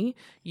only,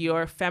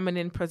 you're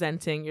feminine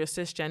presenting, you're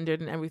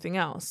cisgendered and everything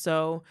else.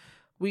 So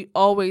we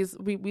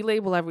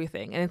label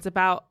everything, and it's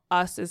about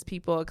us as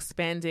people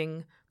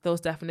expanding those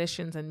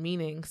definitions and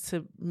meanings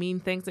to mean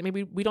things that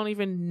maybe we don't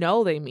even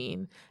know they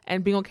mean,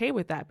 and being okay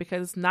with that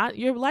because it's not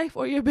your life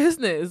or your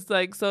business.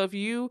 Like, so if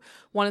you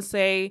want to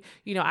say,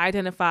 I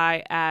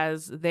identify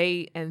as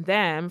they and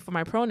them for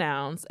my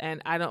pronouns,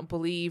 and I don't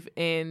believe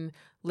in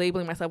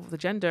labeling myself with a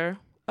gender,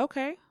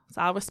 okay, so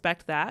I'll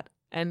respect that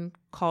and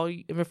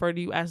refer to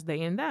you as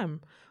they and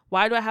them.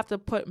 Why do I have to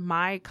put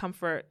my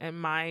comfort and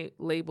my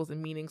labels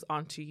and meanings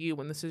onto you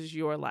when this is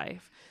your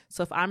life?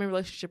 So if I'm in a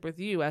relationship with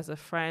you as a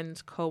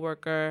friend,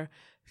 coworker,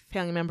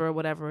 family member, or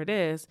whatever it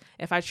is,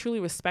 if I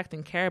truly respect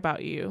and care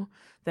about you,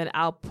 then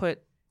I'll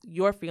put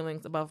your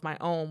feelings above my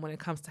own when it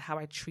comes to how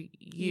I treat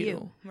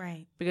you.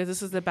 Right. Because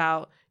this is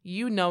about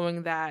you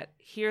knowing that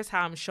here's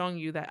how I'm showing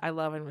you that I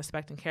love and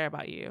respect and care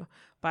about you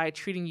by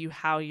treating you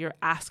how you're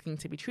asking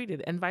to be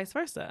treated, and vice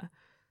versa.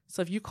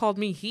 So if you called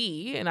me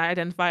he and I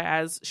identify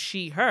as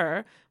she,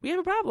 her, we have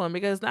a problem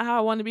because it's not how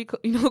I want to be,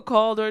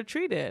 called or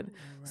treated.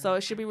 Right. So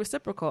it should be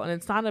reciprocal, and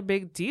it's not a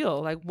big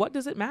deal. Like, what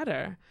does it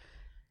matter?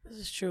 This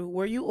is true.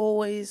 Were you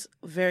always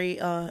very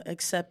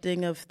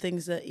accepting of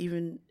things that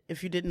even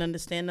if you didn't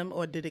understand them,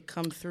 or did it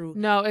come through?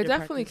 No, it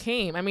definitely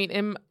came. I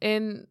mean,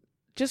 in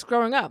just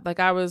growing up,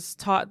 like I was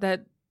taught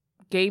that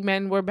gay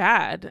men were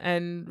bad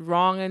and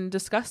wrong and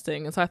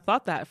disgusting. And so I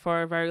thought that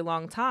for a very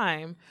long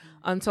time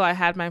until I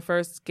had my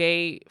first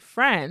gay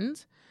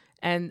friend.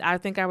 And I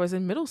think I was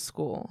in middle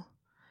school.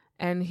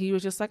 And he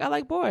was just like, I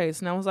like boys.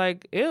 And I was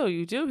like, ew,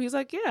 you do? He's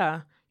like,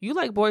 yeah. You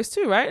like boys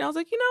too, right? And I was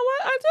like, you know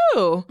what? I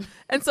do.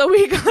 And so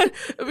we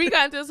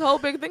got into this whole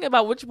big thing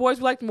about which boys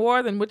we liked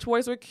more than which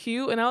boys were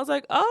cute. And I was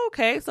like, oh,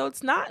 okay, so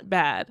it's not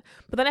bad.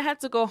 But then I had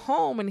to go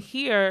home and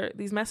hear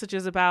these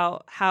messages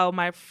about how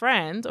my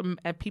friend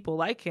and people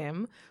like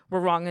him were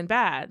wrong and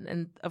bad.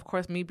 And of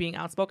course, me being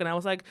outspoken, I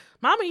was like,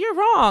 Mama, you're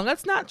wrong.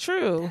 That's not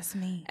true. That's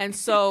me. And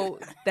so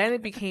then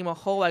it became a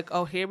whole like,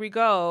 oh, here we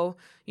go.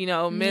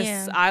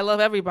 Miss, I love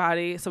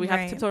everybody. So we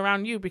have to tiptoe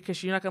around you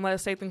because you're not going to let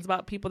us say things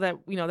about people that,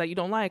 that you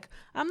don't like.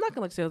 I'm not going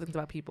to let you say things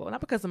about people, not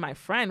because of my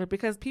friend, but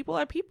because people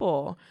are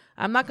people.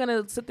 I'm not going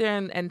to sit there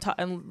and talk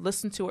and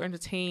listen to or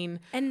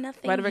entertain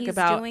rhetoric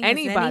about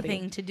anybody.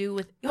 Anything to do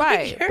with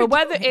right. But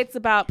whether it's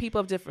about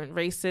people of different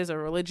races or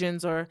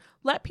religions, or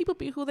let people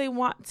be who they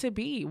want to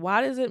be.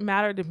 Why does it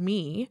matter to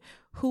me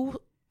who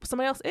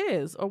somebody else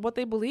is or what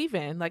they believe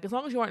in? Like, as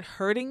long as you aren't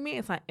hurting me,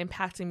 it's not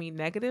impacting me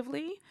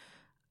negatively.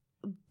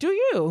 Do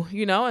you?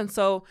 And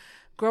so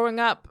growing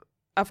up,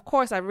 of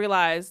course, I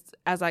realized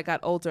as I got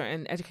older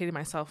and educated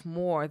myself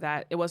more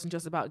that it wasn't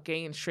just about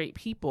gay and straight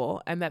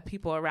people, and that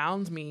people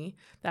around me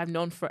that I've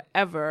known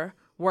forever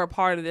were a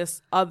part of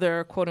this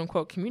other quote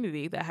unquote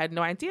community that I had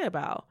no idea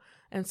about.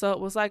 And so it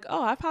was like,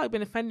 oh, I've probably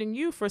been offending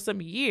you for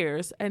some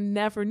years and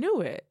never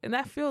knew it. And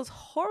that feels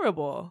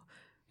horrible.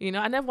 You know,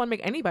 I never want to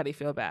make anybody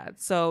feel bad.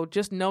 So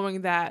just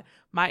knowing that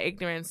my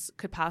ignorance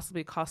could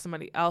possibly cause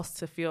somebody else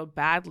to feel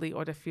badly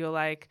or to feel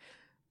like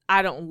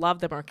I don't love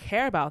them or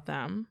care about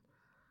them,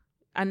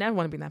 I never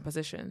want to be in that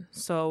position.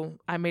 So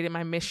I made it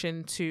my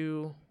mission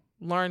to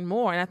learn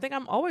more. And I think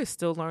I'm always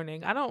still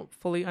learning. I don't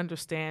fully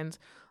understand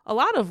a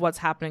lot of what's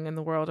happening in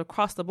the world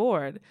across the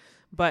board.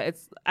 But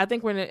I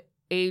think we're in an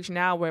age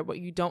now where what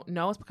you don't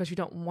know is because you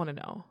don't want to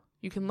know.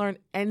 You can learn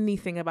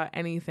anything about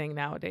anything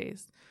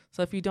nowadays.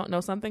 So if you don't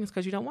know something, it's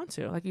because you don't want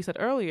to. Like you said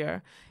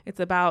earlier, it's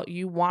about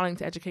you wanting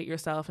to educate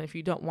yourself. And if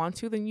you don't want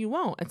to, then you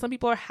won't. And some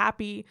people are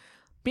happy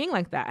being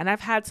like that. And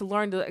I've had to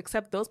learn to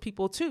accept those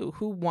people too,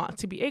 who want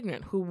to be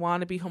ignorant, who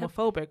want to be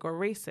homophobic or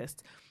racist.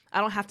 I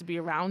don't have to be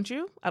around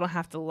you. I don't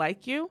have to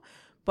like you.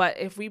 But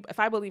if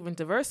I believe in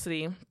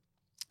diversity,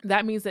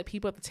 that means that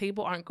people at the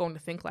table aren't going to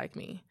think like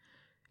me.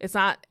 It's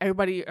not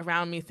everybody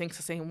around me thinks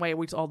the same way.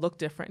 We just all look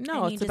different.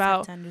 No, it's about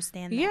have to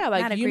understand that. Yeah,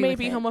 like Not you agree may with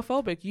be it.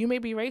 homophobic, you may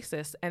be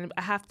racist, and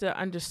I have to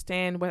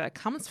understand where that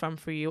comes from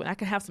for you, and I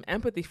can have some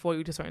empathy for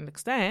you to a certain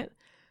extent.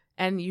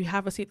 And you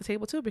have a seat at the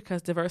table too,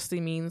 because diversity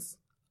means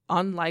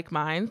unlike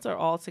minds are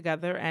all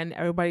together, and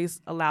everybody's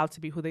allowed to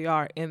be who they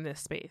are in this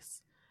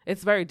space.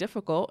 It's very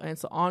difficult, and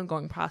it's an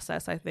ongoing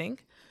process, I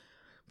think.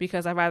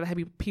 Because I'd rather have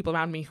people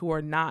around me who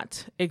are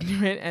not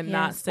ignorant and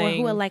not saying...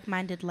 Or who are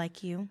like-minded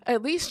like you.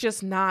 At least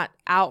just not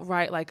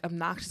outright like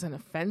obnoxious and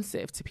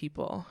offensive to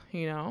people,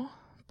 you know?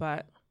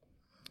 But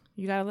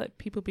you got to let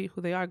people be who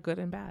they are, good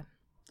and bad.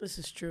 This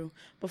is true.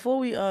 Before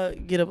we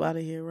get up out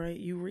of here, right?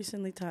 You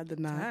recently tied the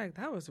knot.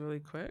 That was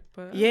really quick.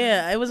 But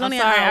Yeah, it was I'm only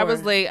sorry, an hour. I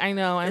was late. I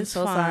know. I'm It's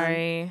so fine.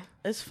 sorry.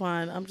 It's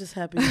fine. I'm just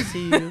happy to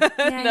see you. No,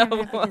 I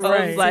was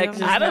Right. like, I'm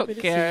just I don't happy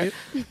to care.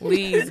 see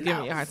Please give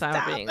me a hard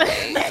time for being late.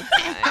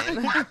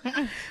 It's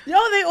fine. Yo,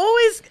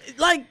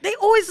 they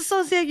always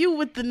associate you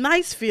with the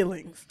nice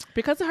feelings.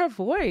 Because of her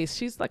voice.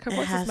 She's like, her It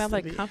voice has is smelled to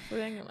like be.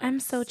 comforting. And, like,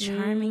 I'm so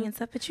charming smooth. and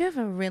stuff, but you have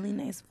a really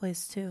nice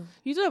voice too.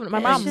 You do have, my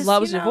It's mom just,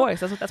 loves you your know, voice.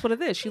 That's what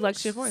it is. She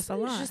likes your voice a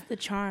It's lot. just the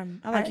charm.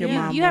 I like your you,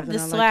 mom You more have the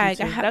than I like swag.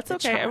 you I too. have That's the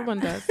okay. charm. Everyone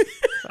does.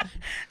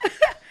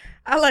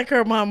 I like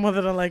her mom more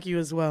than I like you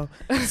as well.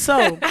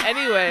 So,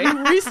 Anyway,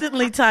 you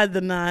recently tied the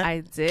knot.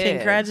 I did.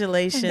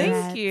 Congratulations.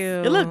 Thank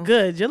you. You look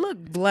good. You look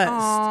blessed.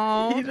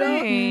 Aw, You know?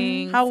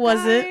 thanks, How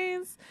was it?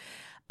 guys.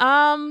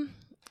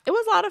 It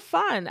was a lot of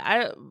fun.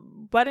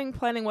 Wedding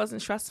planning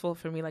wasn't stressful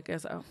for me like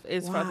it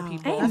is for other Wow.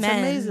 people. That's Amen.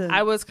 amazing.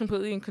 I was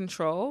completely in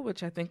control,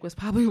 which I think was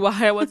probably why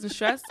I wasn't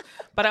stressed.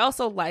 But I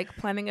also like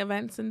planning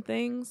events and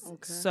things.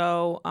 Okay.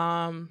 So,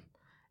 and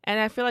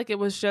I feel like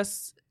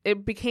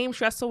it became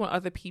stressful when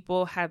other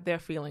people had their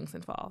feelings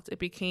involved. It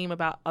became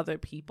about other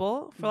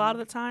people for a lot of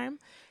the time.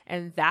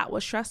 And that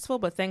was stressful.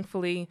 But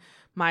thankfully,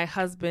 my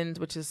husband,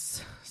 which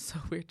is so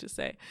weird to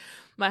say,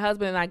 my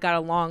husband and I got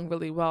along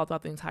really well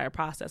throughout the entire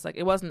process. Like,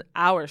 it wasn't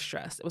our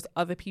stress. It was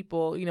other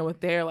people, you know, with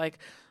their like,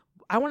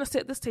 I want to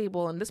sit at this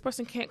table and this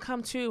person can't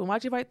come too. And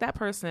why'd you invite that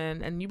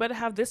person? And you better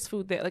have this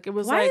food there. Like, it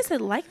was Why like, is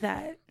it like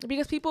that?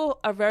 because people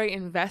are very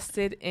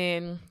invested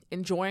in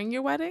enjoying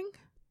your wedding,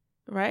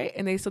 right?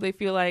 And they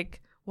feel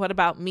like, what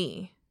about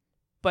me?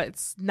 But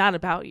it's not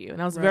about you.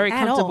 And I was Right. very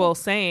At comfortable all.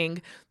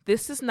 saying,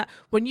 this is not,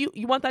 when you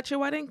want that at your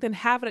wedding, then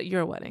have it at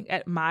your wedding.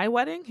 At my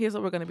wedding, here's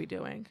what we're going to be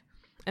doing.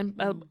 And,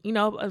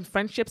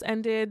 friendships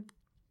ended,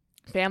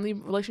 family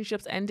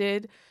relationships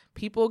ended.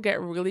 People get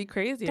really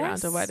crazy around a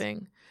That's-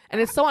 wedding. And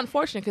it's so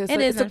unfortunate because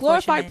It it's is a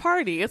glorified unfortunate.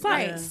 party. It's not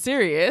Right.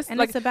 serious. And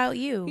like, it's about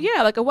you.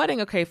 yeah, like a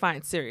wedding, okay,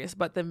 fine, serious.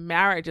 But the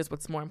marriage is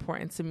what's more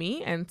important to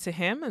me and to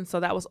him. And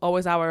so that was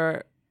always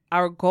our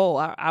goal.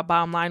 Our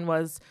bottom line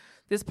was,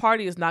 this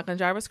party is not going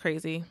to drive us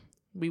crazy.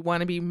 We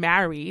want to be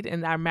married,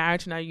 and our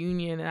marriage and our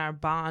union and our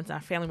bonds and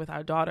our family with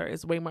our daughter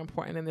is way more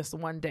important than this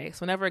one day.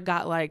 So whenever it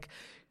got like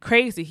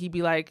crazy, he'd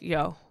be like,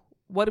 yo,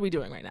 what are we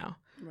doing right now?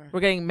 Right. We're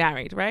getting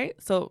married, right?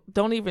 So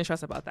don't even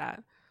stress about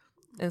that.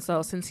 And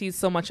so since he's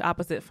so much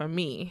opposite from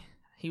me,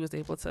 he was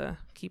able to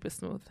keep it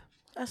smooth.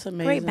 That's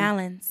amazing. Great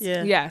balance.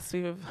 Yeah. Yes,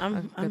 we have.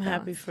 I'm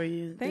happy for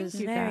you. Thank This-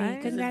 you, Very.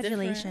 guys.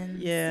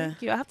 Congratulations. Yeah.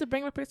 Thank you. I have to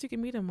bring him up here so you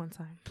can meet him one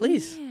time.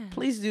 Please, Yeah.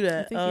 please do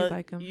that. I think you'd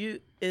like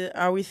 'em.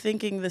 Are we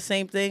thinking the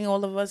same thing?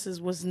 All of us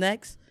is what's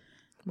next?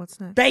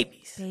 What's next?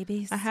 Babies.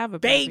 Babies. I have a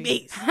baby.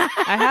 Babies.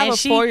 I have And a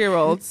she-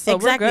 4-year-old, so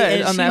exactly, we're good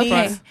and on she that needs-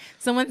 front. Okay.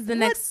 So when's the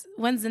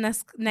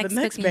next The next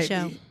cooking baby.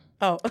 show?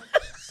 Oh,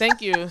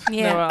 Thank you,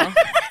 Yeah. Noelle.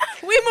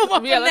 We move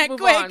on Yeah, from let's that move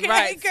quick. on.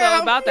 Right. girl.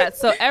 So about that.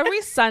 So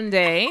every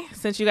Sunday,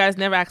 since you guys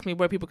never asked me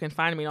where people can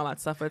find me and all that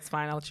stuff, it's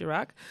fine. I'll let you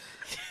rock.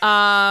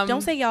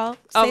 Don't say y'all.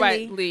 Oh, Say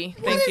right, Lee. Lee.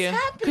 Thank is you.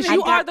 happening? Because I you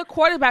got- are the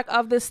quarterback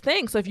of this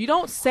thing. So if you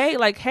don't say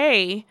like,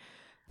 "Hey,"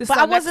 this But is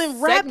I our next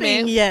wasn't rapping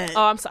segment- yet.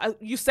 Oh, I'm sorry.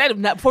 You said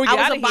it before we I get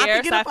was out of about to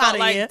here. get So I up felt outta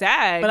like, here,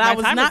 "Dag, but my I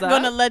was time not is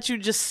going to up." let you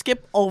just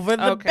skip over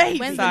the Okay. baby.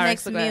 When's Sorry, the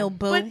next so go ahead. meal,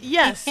 boo? But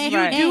yes, you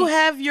Right. do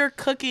have your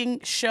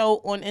cooking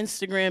show on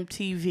Instagram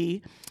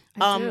TV.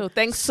 I do.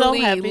 Thanks so to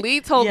Lee. happy.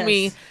 Lee told Yes.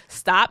 me,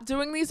 stop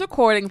doing these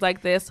recordings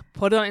like this.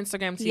 Put it on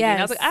Instagram TV. And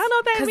I was like, I don't know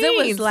what that means.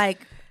 Because it was like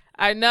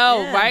I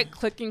know, Yeah. right?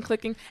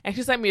 Clicking. And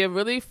she sent me a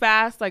really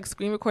fast, like,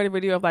 screen recorded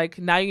video of, like,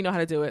 now you know how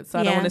to do it. So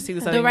I don't want to see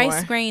this the anymore.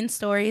 rice grain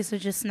stories are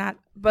just not.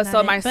 But not so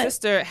it. my But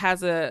sister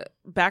has a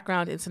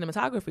background in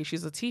cinematography.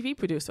 She's a TV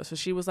producer. So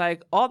she was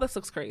like, all this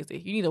looks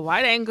crazy. You need a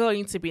wide angle. You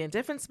need to be in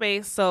different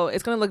space. So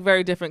it's going to look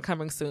very different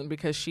coming soon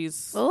because she's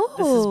This is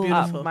Ooh.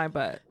 beautiful. up my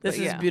butt. This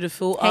But is yeah.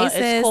 beautiful. Hey, It's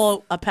sis.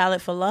 called A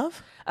Palette for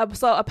Love.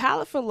 So A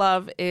Palette for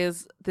Love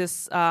is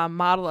this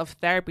model of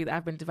therapy that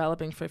I've been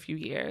developing for a few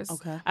years.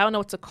 Okay. I don't know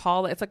what to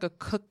call it. It's like a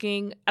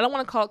cooking. I don't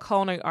want to call it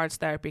culinary arts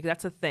therapy because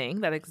that's a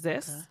thing that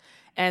exists. Okay.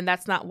 And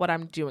that's not what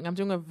I'm doing. I'm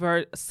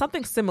doing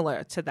something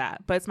similar to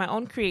that, but it's my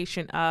own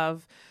creation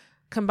of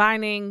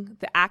combining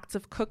the act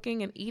of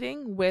cooking and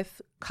eating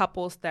with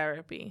couples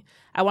therapy.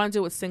 I want to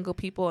do it with single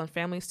people and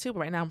families too, but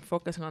right now I'm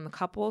focusing on the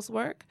couples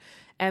work.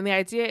 And my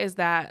idea is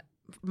that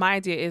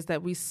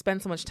we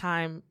spend so much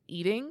time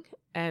eating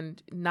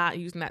and not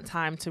using that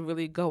time to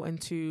really go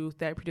into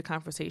therapeutic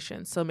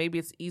conversations. So maybe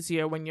it's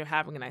easier when you're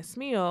having a nice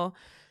meal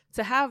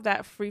to have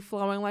that free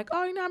flowing, like,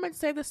 oh, I meant to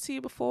say this to you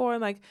before.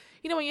 And like,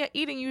 when you're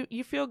eating,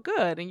 you feel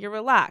good and you're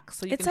relaxed.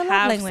 So you It's can a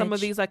love have some of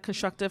language. these like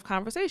constructive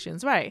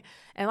conversations. Right.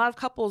 And a lot of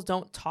couples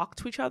don't talk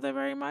to each other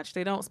very much.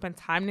 They don't spend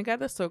time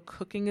together. So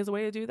cooking is a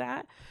way to do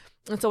that.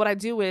 And so what I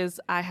do is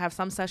I have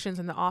some sessions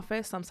in the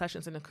office, some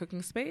sessions in the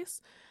cooking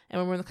space. And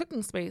when we're in the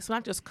cooking space, we're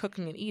not just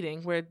cooking and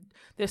eating.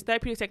 There's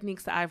therapeutic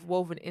techniques that I've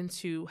woven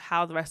into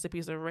how the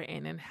recipes are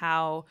written and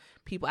how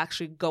people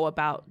actually go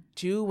about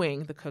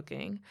doing the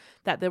cooking,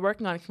 that they're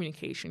working on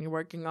communication. You're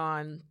working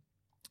on,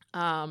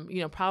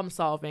 problem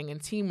solving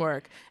and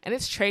teamwork. And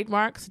it's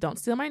trademarked, so don't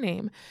steal my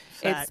name.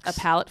 Facts. It's A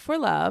Palette for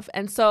Love.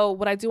 And so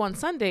what I do on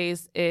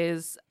Sundays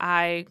is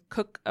I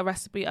cook a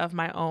recipe of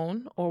my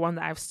own or one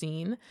that I've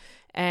seen,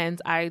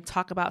 and I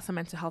talk about some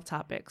mental health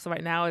topics. So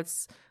right now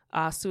it's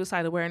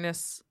Suicide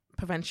Awareness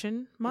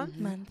Prevention Month.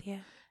 yeah.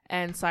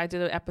 And so I did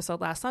an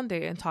episode last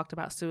Sunday and talked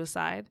about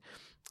suicide.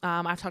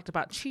 I've talked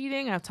about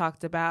cheating. I've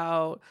talked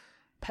about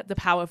the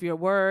power of your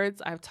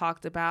words. I've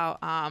talked about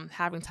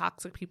having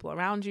toxic people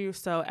around you.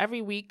 So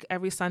every week,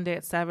 every Sunday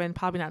at 7,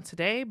 probably not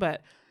today,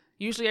 but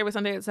usually every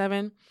Sunday at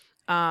 7,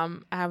 I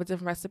have a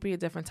different recipe, a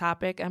different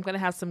topic. I'm going to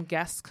have some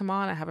guests come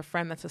on. I have a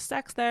friend that's a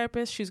sex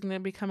therapist. She's going to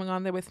be coming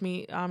on there with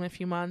me in a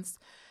few months.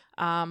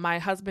 My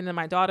husband and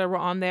my daughter were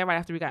on there right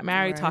after we got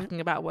married, talking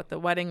about what the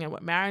wedding and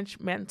what marriage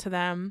meant to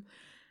them.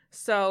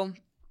 So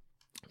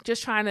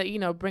just trying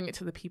to, bring it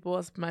to the people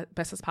as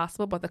best as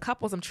possible. But the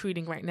couples I'm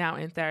treating right now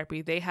in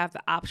therapy, they have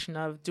the option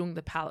of doing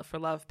the Palette for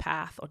Love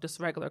path or just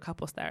regular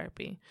couples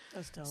therapy.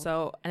 That's dope.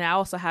 So, and I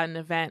also had an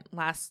event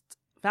last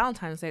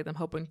Valentine's Day that I'm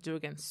hoping to do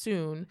again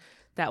soon.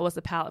 That was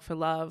the Palette for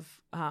Love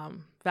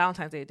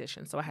Valentine's Day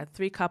edition. So I had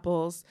 3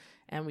 couples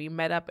and we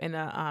met up in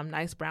a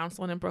nice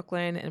brownstone in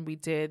Brooklyn, and we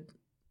did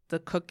the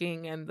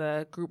cooking and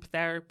the group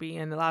therapy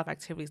and a lot of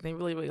activities. And they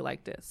really, really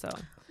liked it. So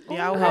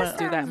Yeah, I we'll want have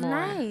to do that more.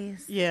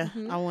 Nice. Yeah,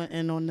 I went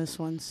in on this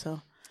one.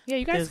 So Yeah,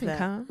 you guys There's can that.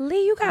 come.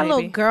 Lee, you got a little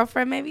Maybe.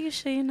 girlfriend. Maybe you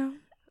should,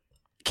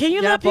 can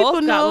you Y'all let people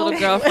both got know? little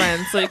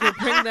girlfriends, so you can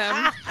bring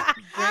them,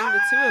 bring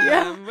the 2 of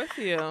Yeah. them with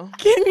you.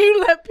 Can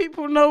you let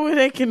people know where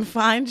they can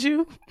find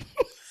you?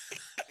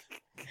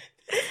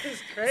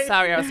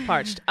 Sorry, I was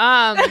parched.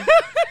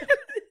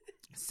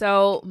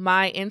 So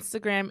my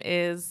Instagram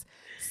is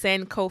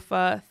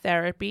Sankofa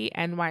Therapy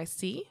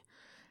NYC,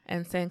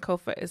 and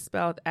Sankofa is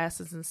spelled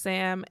S as in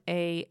Sam,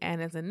 A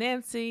N as in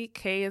Nancy,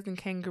 K as in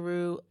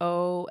kangaroo,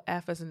 O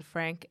F as in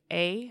Frank,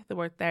 A, the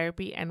word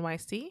therapy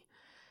NYC,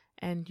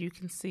 and you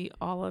can see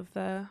all of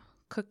the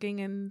cooking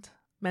and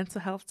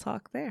mental health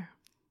talk there.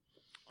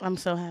 I'm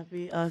so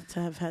happy to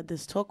have had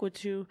this talk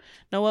with you.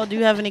 Noelle, do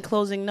you have any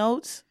closing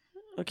notes?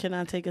 Or can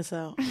I take us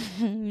out?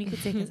 You can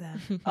take us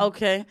out.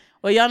 Okay.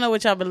 Well, y'all know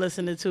what y'all been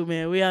listening to,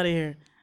 man. We out of here.